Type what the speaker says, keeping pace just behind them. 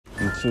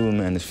too,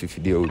 man. This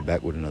Fefediorr. We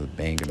back with another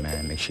banger,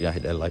 man. Make sure y'all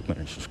hit that like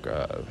button and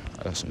subscribe.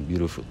 I got some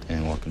beautiful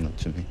thing walking up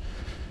to me.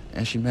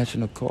 And she matching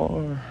the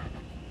car.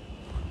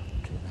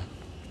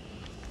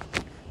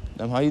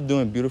 Damn, how you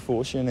doing, beautiful?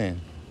 What's your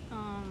name?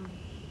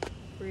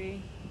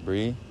 Bree.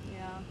 Bree?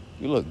 Yeah.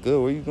 You look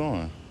good. Where you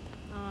going?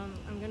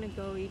 I'm gonna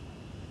go eat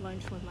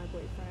lunch with my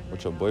boyfriend.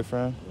 With your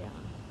boyfriend?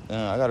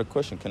 Yeah. I got a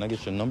question. Can I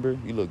get your number?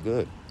 You look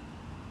good.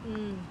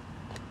 Mm.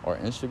 Or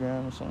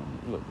Instagram or something?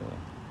 You look good.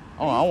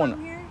 Are you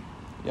from here?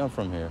 Yeah, I'm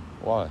from here.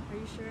 Why? Are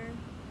you sure?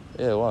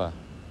 Yeah, why?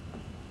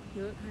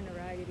 You look kind of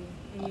raggedy,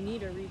 and you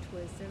need a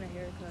retwist and a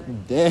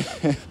haircut.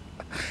 Damn.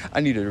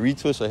 I need a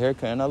retwist, a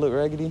haircut, and I look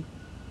raggedy?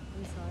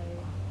 I'm sorry.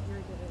 You're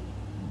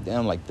good.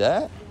 Damn, like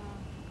that?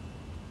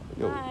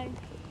 Yeah. Bye.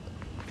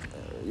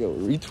 Yo,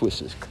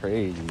 retwist is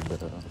crazy,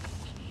 but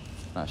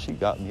nah, she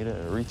got me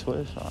there. A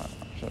retwist?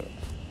 Sure.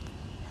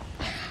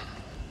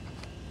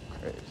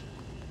 Crazy.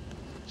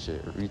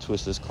 Shit,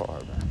 retwist this car,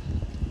 man.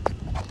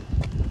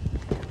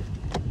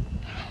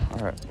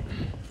 Alright.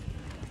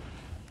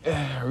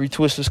 Yeah,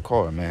 retwist this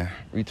car, man.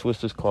 Retwist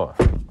this car.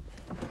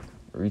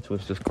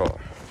 Retwist this car.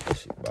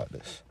 Let's see about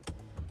this.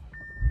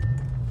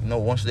 You know,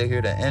 once they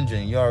hear the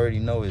engine, you already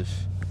know it's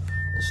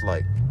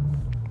like...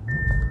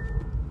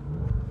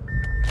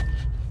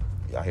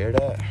 Y'all hear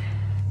that?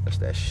 That's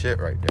that shit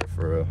right there,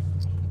 for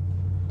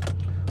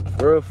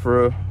real.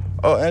 For real.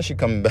 Oh, and she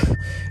coming back.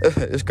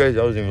 It's crazy,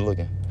 I wasn't even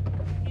looking.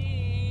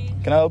 Hey.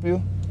 Can I help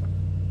you?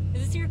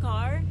 Is this your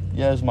car?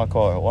 Yeah, it's my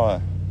car.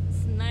 Why?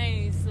 It's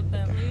nice. A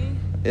Bentley.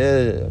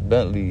 Yeah,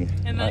 Bentley.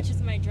 It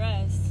matches my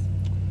dress.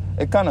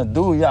 It kind of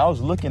do. Yeah, I was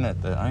looking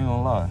at that. I ain't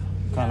gonna lie.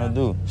 Kind of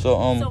do. So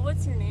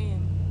what's your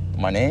name?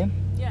 My name?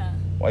 Yeah.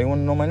 Why you want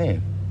to know my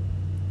name?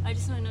 I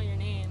just want to know your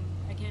name.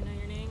 I can't know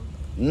your name?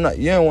 No,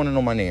 you didn't want to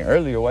know my name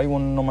earlier. Why you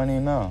want to know my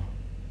name now?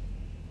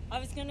 I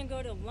was going to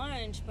go to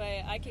lunch, but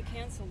I could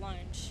cancel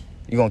lunch.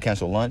 You gonna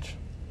cancel lunch?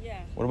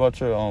 Yeah. What about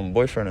your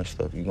boyfriend and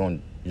stuff? You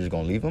just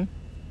gonna leave him?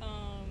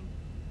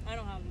 I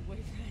don't have a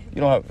boyfriend.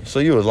 You don't have... So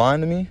you was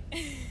lying to me?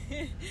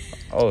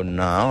 Oh,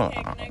 nah. Okay,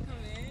 can I come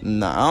in?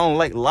 Nah, I don't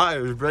like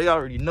liars, bro. You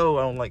already know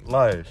I don't like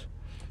liars.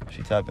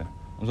 She tapping.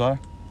 I'm sorry?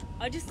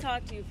 I'll just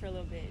talk to you for a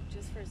little bit,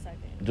 just for a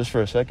second. Just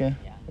for a second?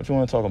 Yeah. What you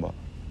want to talk about?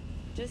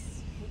 We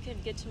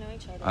could get to know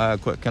each other. All right,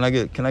 quick. Can I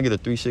get a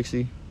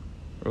 360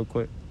 real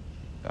quick?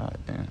 God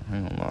damn, I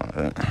ain't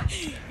gonna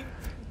lie.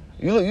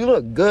 You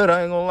look good,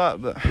 I ain't gonna lie,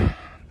 but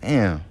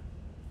damn.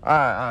 All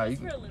right.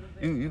 Just for a little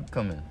bit. You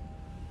come in.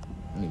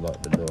 Let me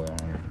lock the door.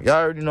 Y'all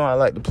already know I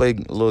like to play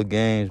little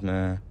games,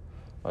 man.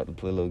 I like to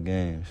play little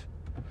games.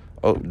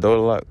 Oh, door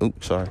locked.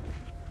 Oops, sorry.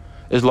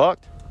 It's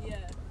locked? Yeah.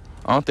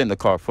 I don't think the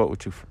car fuck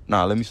with you.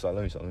 Nah, let me stop.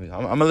 I'm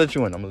gonna let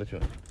you in.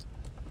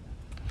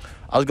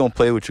 I was gonna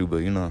play with you, but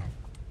you know.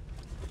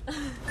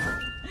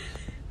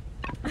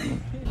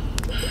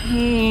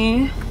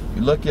 Hey.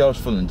 You lucky I was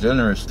feeling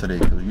generous today,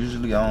 because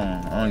usually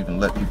I don't even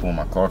let people in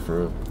my car for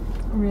real.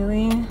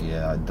 Really?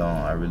 Yeah, I don't.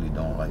 I really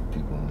don't like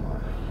people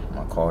in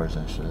my cars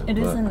and shit. It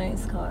is a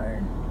nice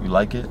car. You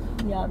like it?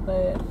 Yeah,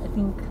 but I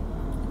think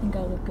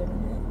I look good in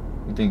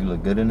it. You think you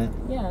look good in it?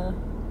 Yeah.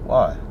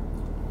 Why?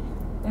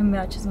 It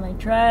matches my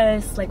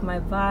dress, like my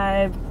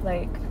vibe,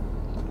 like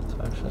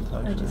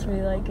I just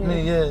really like it. I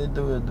mean, yeah,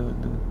 do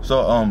it.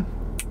 So,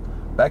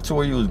 back to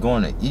where you was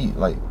going to eat.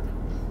 Like,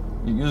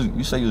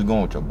 you say you was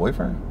going with your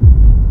boyfriend?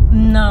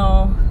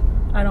 No,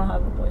 I don't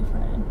have a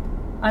boyfriend.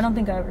 I don't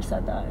think I ever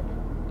said that.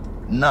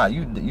 Nah,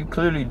 you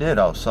clearly did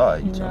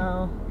outside.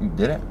 You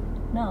didn't?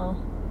 No,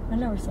 I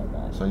never said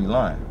that. So you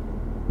lying?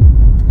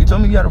 You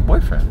told me you had a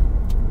boyfriend.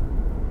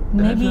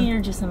 Maybe you're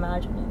just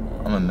imagining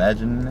it. I'm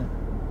imagining it?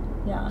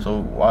 Yeah.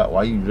 So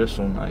why you dressed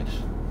so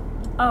nice?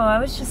 Oh, I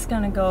was just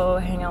gonna go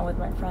hang out with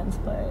my friends,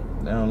 but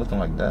They don't looking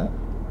like that.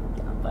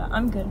 yeah, but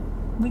I'm good.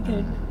 We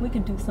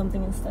could do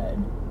something instead.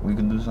 We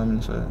could do something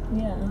instead.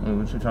 Yeah.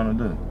 What you trying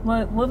to do?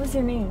 What was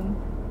your name?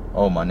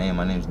 Oh, my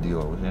name's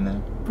Dior. What's your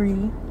name?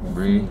 Bree.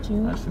 Bree. Nice to meet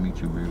you. Nice to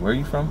meet you, Bree. Where are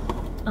you from?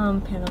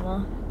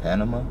 Panama.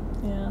 Panama?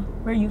 Yeah.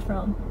 Where are you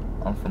from?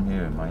 I'm from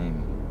here in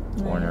Miami.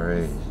 Nice. Born and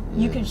raised. Yeah.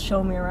 You could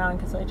show me around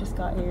because I just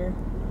got here.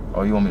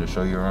 Oh, you want me to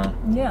show you around?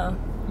 Yeah.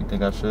 You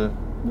think I should?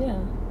 Yeah.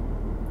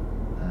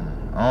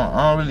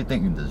 I don't really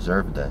think you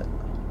deserve that.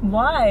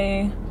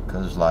 Why?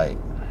 Cause it's like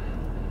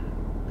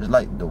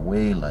the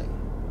way, like,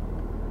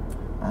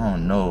 I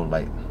don't know,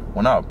 like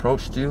when I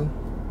approached you,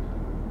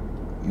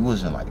 you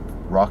wasn't like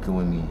rocking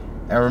with me.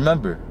 And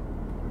remember,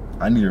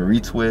 I need a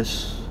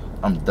retwist.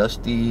 I'm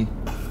dusty.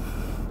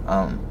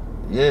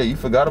 Yeah, you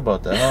forgot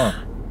about that,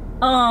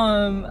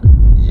 huh?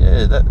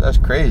 Yeah, that's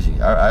crazy.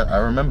 I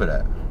remember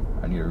that.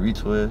 I need a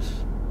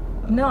retwist.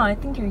 No, I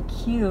think you're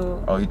cute.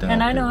 Oh, you think?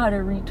 And I know how to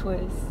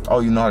retwist.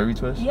 Oh, you know how to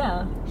retwist?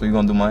 Yeah. So you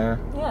gonna do my hair?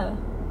 Yeah.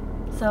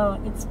 So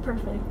it's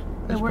perfect.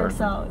 It works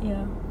perfect. out.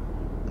 Yeah.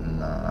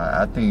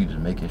 Nah, I think you just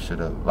making shit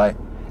up. Like,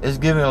 it's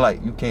giving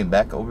like you came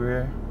back over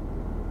here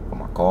for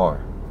my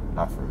car,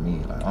 not for me.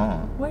 Like,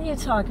 What are you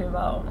talking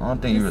about? I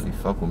don't think you really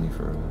fuck with me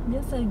for real.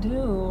 Yes, I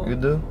do. You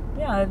do?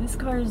 Yeah, this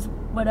car is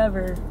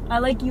whatever. I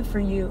like you for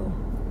you.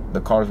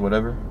 The car's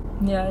whatever?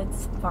 Yeah,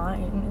 it's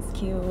fine. It's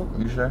cute.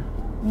 You sure?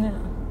 Yeah.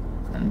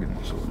 I'm getting a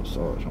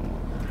massage on.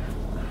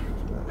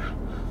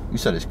 You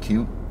said it's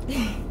cute?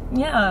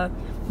 Yeah,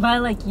 but I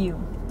like you.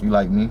 You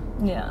like me?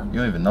 Yeah. You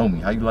don't even know me.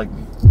 How you like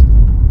me?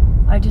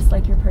 I just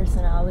like your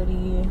personality.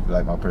 You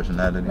like my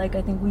personality? Like,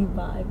 I think we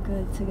vibe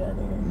good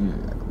together.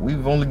 Yeah.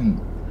 We've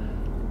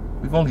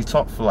only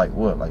talked for like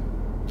what, like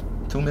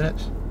 2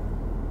 minutes?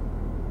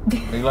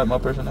 You like my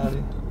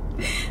personality?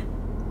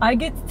 I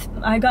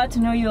got to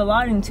know you a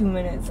lot in 2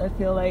 minutes. I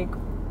feel like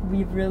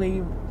we've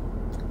really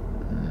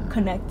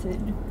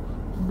connected.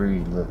 Bree,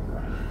 look.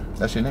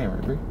 That's your name,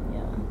 right, Bree?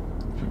 Yeah.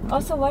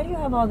 Also, why do you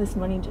have all this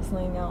money just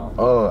laying out?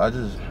 Oh, I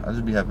just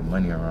be having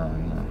money around,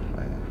 you know.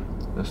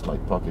 Like, that's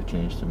like pocket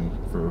change to me,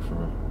 for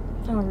real.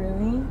 Oh,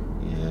 really?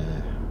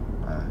 Yeah.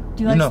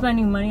 Do you like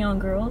spending money on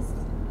girls?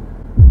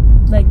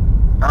 Like,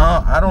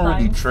 I don't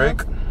really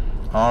trick. Stuff?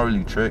 I don't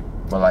really trick,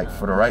 but like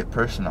for the right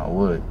person, I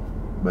would.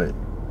 But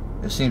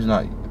it seems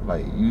not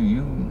like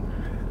you're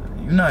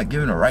not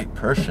giving the right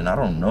person. I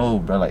don't know,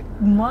 bro. Like,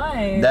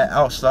 why? That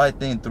outside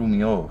thing threw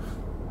me off.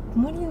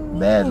 What do you mean?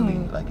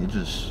 Badly. Like, it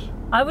just.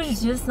 I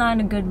was just not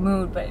in a good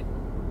mood, but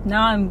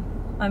now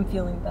I'm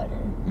feeling better.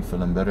 You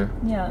feeling better?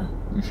 Yeah.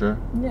 You sure?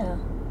 Yeah.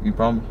 You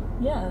promise?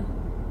 Yeah.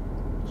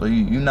 So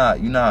you're not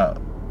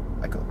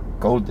like a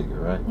gold digger,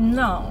 right?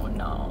 No,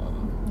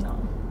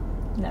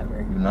 never.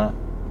 You're not?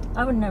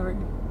 I would never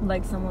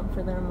like someone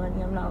for their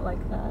money. I'm not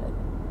like that.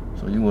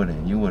 So you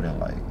wouldn't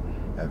like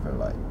ever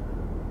like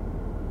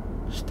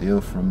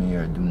steal from me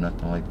or do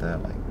nothing like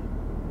that, like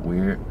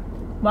weird?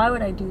 Why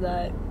would I do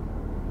that?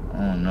 I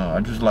don't know.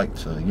 I just like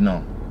to, you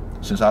know,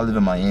 since I live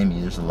in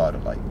Miami, there's a lot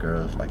of like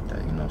girls like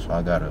that, you know, so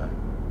I gotta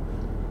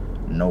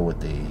know what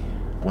they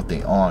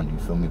on, you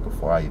feel me,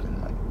 before I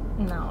even like.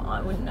 No,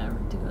 I would never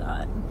do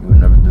that. You would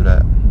never do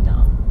that?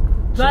 No.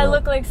 So, do I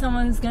look like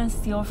someone's gonna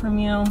steal from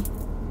you?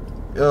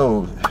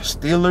 Yo,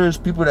 stealers,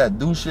 people that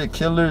do shit,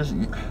 killers,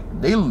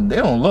 they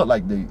don't look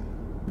like they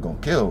gonna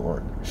kill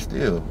or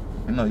steal.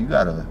 You know,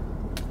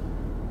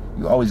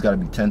 you always gotta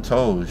be 10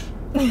 toes.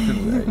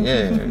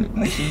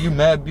 Yeah, see, you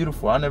mad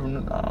beautiful. I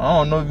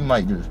don't know if you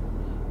might just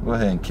go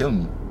ahead and kill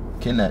me,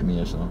 kidnap me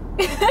or something.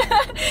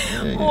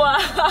 Yeah.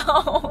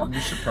 Wow. You'd be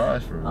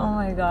surprised for real. Oh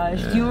my gosh.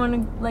 Yeah. Do you want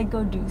to like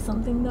go do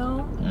something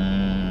though?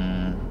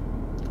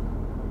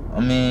 I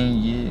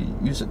mean, yeah.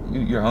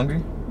 You're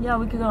hungry? Yeah,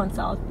 we could go on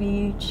South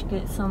Beach,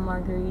 get some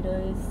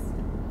margaritas.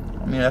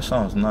 I mean, that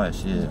sounds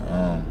nice.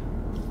 Yeah.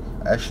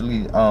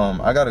 Actually,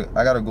 I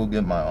gotta go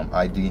get my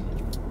ID.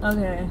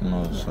 Okay. You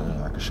know, so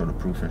I can show the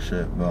proof and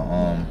shit. But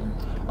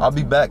I'll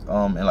be back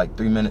in like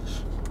 3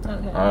 minutes.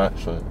 Okay. All right,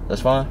 so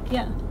that's fine.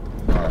 Yeah.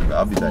 All right,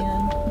 I'll be back.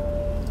 Yeah.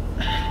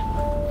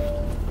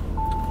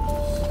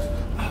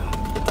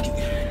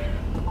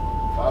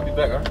 I'll be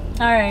back.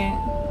 All right.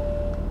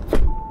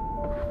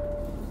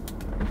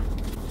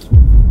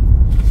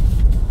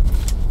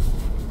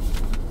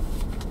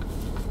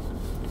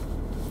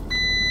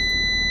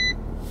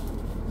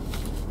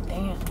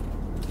 Damn,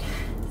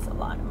 it's a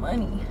lot of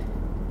money.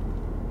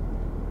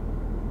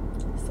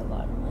 It's a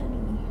lot of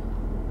money.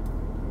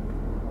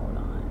 Hold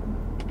on.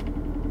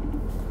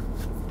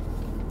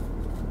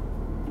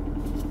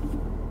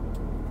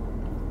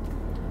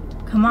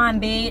 Come on,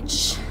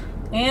 bitch.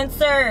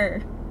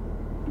 Answer.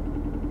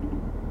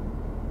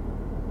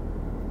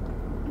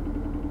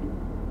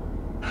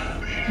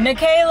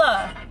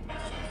 Michaela,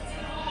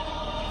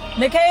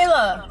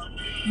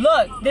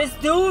 look, this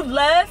dude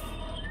left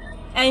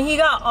and he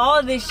got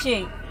all this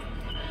shit.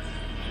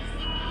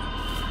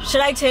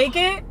 Should I take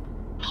it?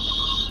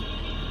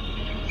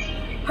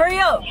 Hurry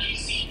up.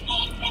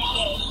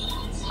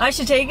 I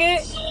should take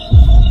it?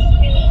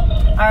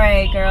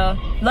 Alright, girl.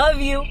 Love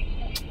you.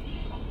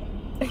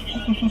 Oh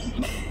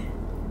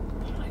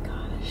my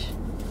gosh.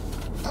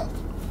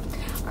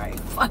 Alright,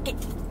 fuck it.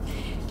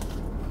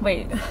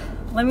 Wait,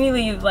 let me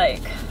leave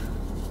like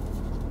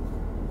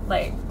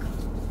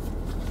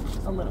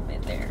a little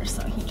bit there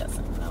so he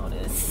doesn't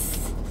notice.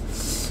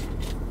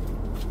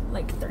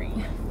 Like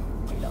 $3.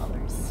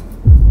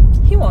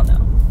 He won't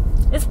know.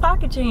 It's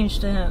pocket change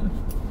to him.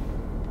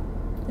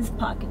 It's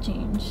pocket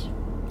change.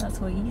 That's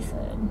what he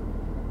said.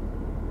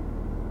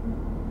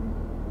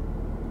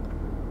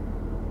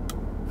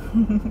 Oh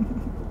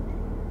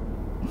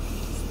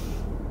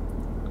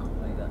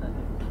my god.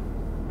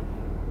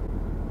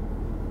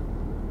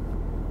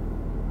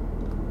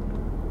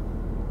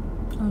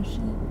 Oh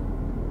shit.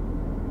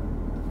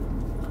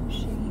 Oh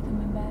shit, he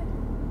coming back.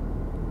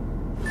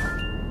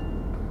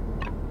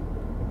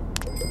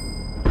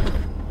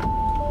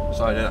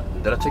 Sorry,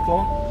 did I take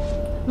long?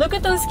 Look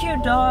at those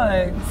cute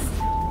dogs.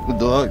 The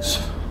dogs.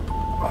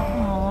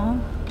 Aww.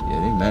 Yeah,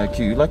 they mad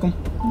cute. You like them?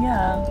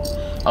 Yeah.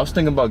 I was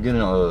thinking about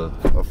getting a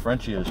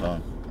Frenchie or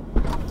something.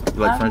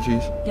 You like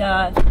Frenchies?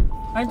 Yeah.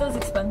 Aren't those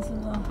expensive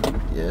though?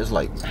 Yeah, it's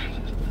like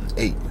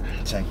 8,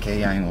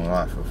 10K. I ain't gonna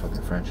lie for a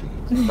fucking Frenchie.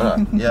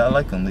 But yeah, I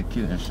like them. They're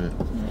cute and shit.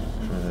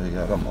 Yeah.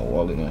 Yeah, I got my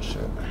wallet and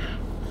shit.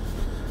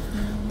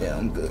 Yeah,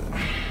 I'm good.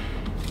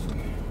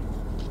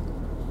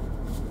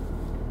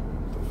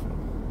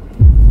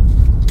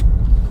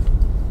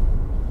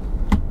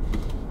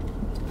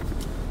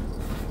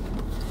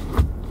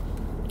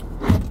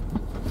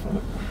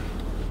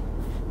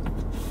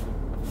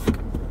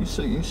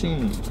 you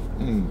seen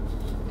any?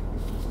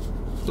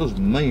 Those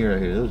money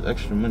right here. Those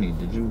extra money.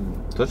 Did you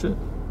touch it?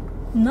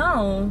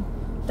 No,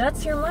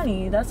 that's your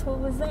money. That's what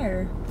was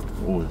there.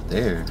 What was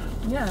there?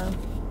 Yeah.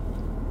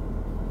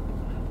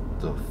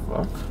 The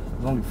fuck?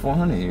 There's only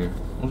 400 here.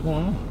 What's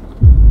going on?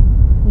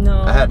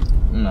 No. I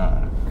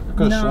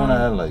could have sworn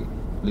I had like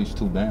at least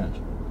 2 bands.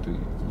 3.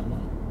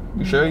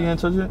 You sure you didn't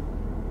touch it?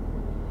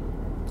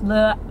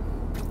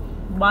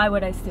 Why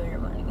would I steal your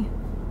money?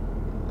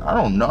 I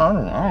don't know. I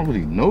don't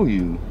really know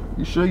you.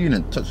 You sure you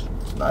didn't touch?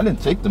 I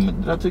didn't take the money.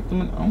 Did I take the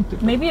money? I don't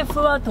think. Maybe it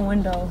flew out the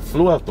window.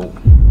 Flew out the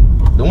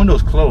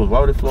window's closed. Why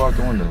would it fly out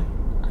the window?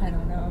 I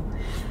don't know.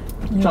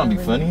 You trying to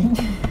be funny?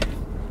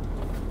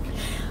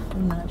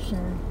 I'm not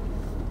sure.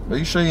 Are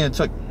you sure you didn't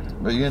touch?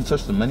 But you didn't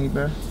touch the money,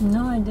 bro?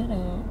 No, I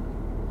didn't.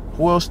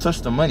 Who else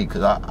touched the money?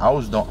 Cause I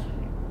was the.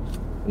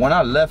 When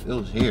I left, it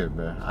was here,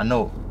 bro. I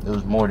know it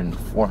was more than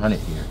 400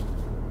 here.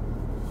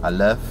 I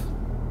left,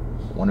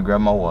 went to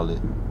grab my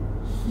wallet,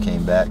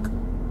 came back.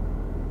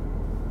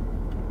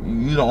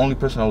 You the only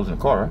person that was in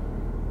the car, right?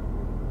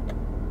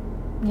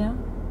 Yeah.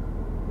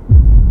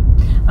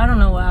 I don't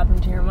know what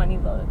happened to your money,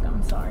 look.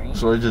 I'm sorry.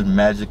 So it just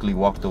magically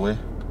walked away?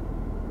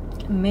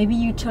 Maybe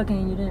you took it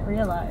and you didn't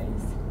realize.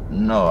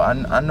 No,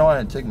 I know I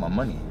didn't take my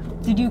money.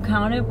 Did you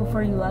count it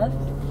before you left?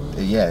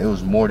 Yeah, it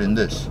was more than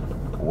this.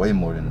 Way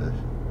more than this.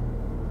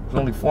 It's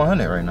only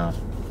 400 right now.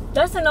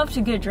 That's enough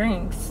to get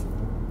drinks.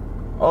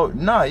 Oh,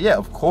 nah, yeah,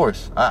 of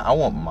course. I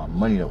want my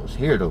money that was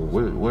here, though.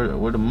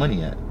 Where the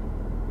money at?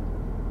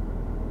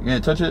 You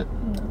didn't touch it?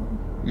 No.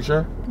 You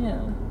sure?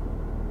 Yeah.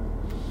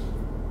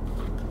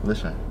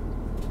 Listen.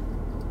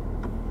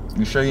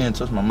 You sure you didn't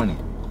touch my money?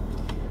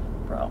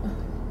 Bro.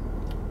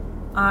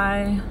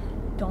 I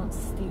don't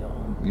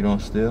steal. You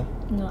don't steal?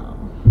 No.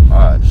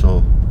 Alright,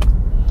 so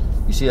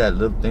you see that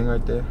little thing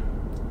right there?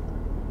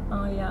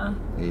 Oh, yeah.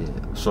 Yeah.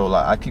 So,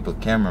 like, I keep a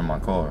camera in my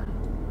car.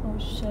 Oh,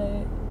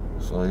 shit.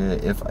 So, yeah,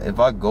 if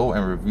I go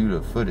and review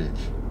the footage,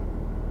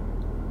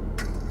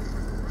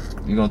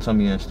 you gonna tell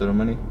me you didn't steal the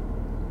money?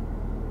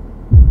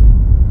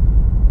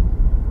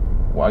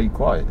 Why are you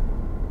quiet?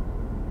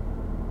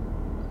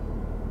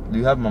 Do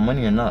you have my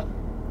money or not?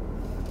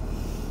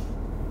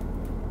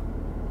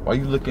 Why are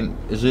you looking?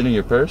 Is it in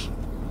your purse?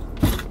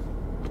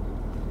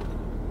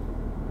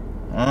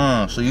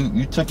 So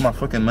you took my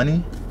fucking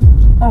money?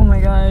 Oh my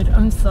god,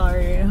 I'm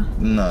sorry.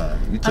 Nah,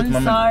 you took my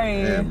money. I'm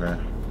sorry. Yeah, bro.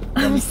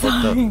 I'm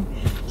sorry.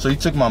 So you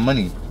took my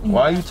money.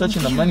 Why are you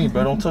touching the money,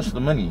 bro? Don't touch the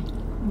money.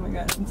 Oh my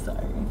god, I'm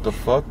sorry. The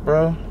fuck,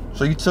 bro?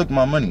 So you took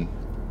my money.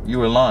 You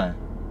were lying.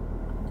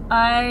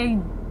 I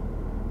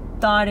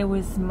thought it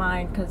was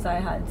mine because I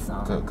had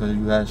some. Cause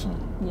you had some.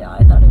 Yeah,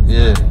 I thought it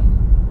was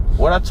mine.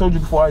 What I told you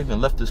before I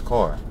even left this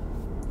car.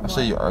 I What?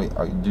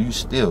 said, do you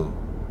steal?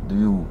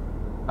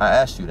 I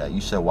asked you that.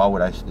 You said, why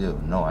would I steal?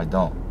 No, I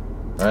don't.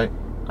 Right?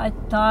 I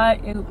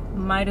thought it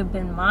might have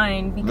been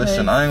mine because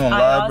listen, I ain't gonna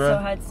lie, bro. I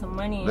also had some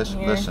money in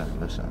here.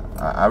 Listen.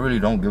 I really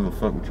don't give a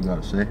fuck what you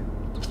gotta say.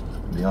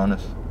 To be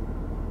honest.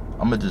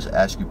 I'm gonna just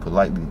ask you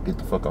politely to get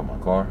the fuck out of my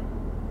car.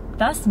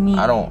 That's mean.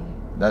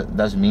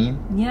 That's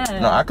mean? Yeah.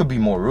 No, I could be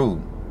more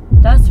rude.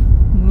 That's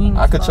mean.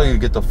 I could tell you to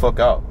get the fuck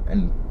out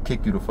and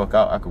kick you the fuck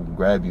out. I could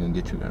grab you and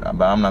get you.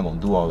 But I'm not gonna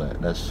do all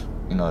that. That's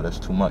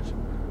too much.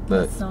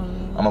 But so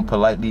I'm gonna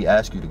politely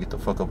ask you to get the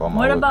fuck up on my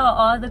What road. about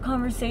all the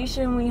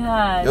conversation we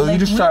had? Yo, like, you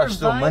just try to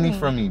steal vibing. money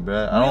from me,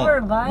 bro. We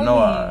were vibing. No,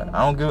 I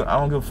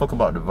don't give a fuck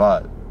about the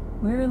vibe.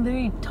 We were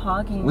literally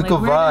talking. We like,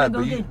 could we're vibe,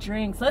 gonna go but get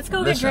drinks. Let's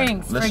go Listen, get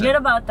drinks. listen. Forget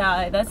about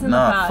that. That's in the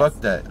Nah, past.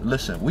 fuck that.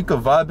 Listen, we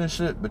could vibe and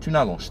shit, but you're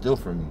not gonna steal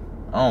from me.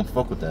 I don't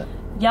fuck with that.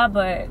 Yeah,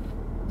 but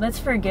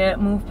let's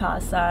move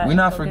past that. We're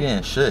not Go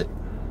forgetting shit.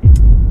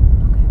 Okay.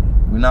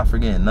 We're not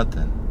forgetting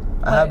nothing.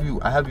 What?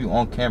 I have you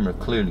on camera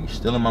clearly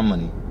stealing my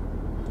money.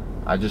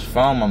 I just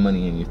found my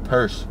money in your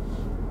purse.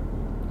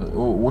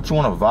 What you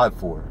want to vibe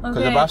for? Because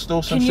if I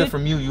stole some shit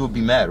from you, you would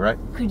be mad, right?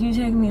 Could you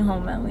take me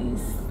home at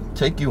least?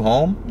 Take you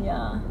home?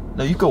 Yeah.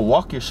 No, you could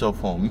walk yourself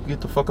home. You can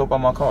get the fuck up out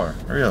my car.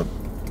 Hurry up.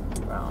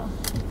 Bro.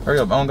 Hurry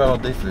up. I don't got all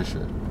day for this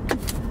shit.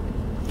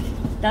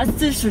 That's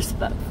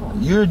disrespectful.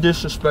 You're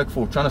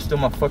disrespectful trying to steal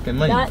my fucking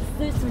money. That's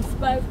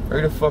disrespectful.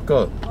 Hurry the fuck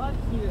up. Fuck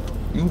you.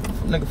 You,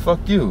 nigga,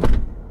 fuck you.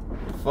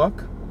 The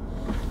fuck?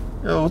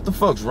 Yo, what the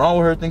fuck's wrong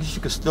with her thinking she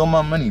could steal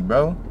my money,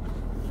 bro?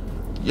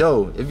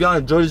 Yo, if y'all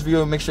enjoyed this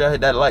video, make sure y'all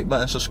hit that like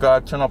button,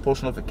 subscribe, turn on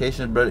post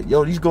notifications, brother.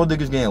 Yo, these gold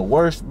diggers getting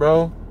worse,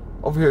 bro.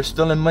 Over here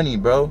stealing money,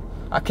 bro.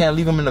 I can't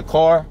leave them in the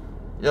car.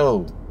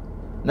 Yo,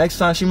 next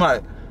time she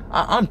might...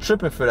 I'm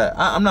tripping for that.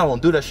 I'm not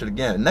gonna do that shit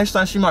again. Next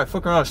time she might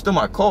fuck around and steal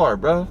my car,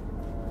 bro.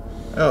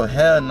 Oh,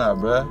 hell nah,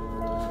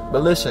 bro.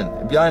 But listen,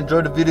 if y'all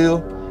enjoyed the video,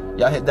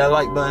 y'all hit that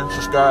like button,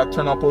 subscribe,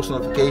 turn on post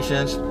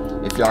notifications.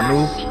 If y'all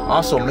new,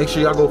 also make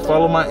sure y'all go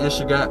follow my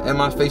Instagram and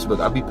my Facebook.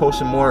 I'll be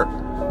posting more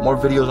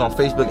videos on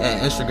Facebook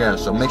and Instagram,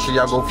 so make sure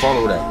y'all go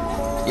follow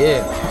that.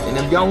 Yeah, and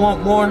if y'all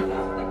want more,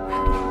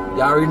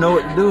 y'all already know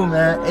what to do,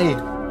 man. Hey,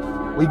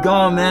 we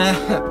gone, man.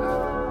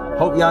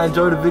 Hope y'all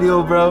enjoyed the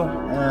video, bro.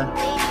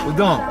 We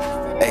gone.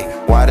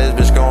 Hey, why this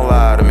bitch gon'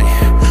 lie to me?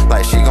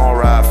 Like she gon'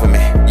 ride for me.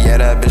 Yeah,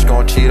 that bitch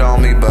gon' cheat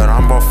on me, but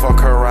I'm gon' fuck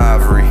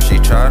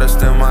try to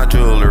steal my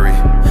jewelry.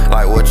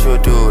 Like what you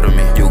do to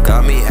me. You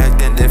got me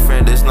acting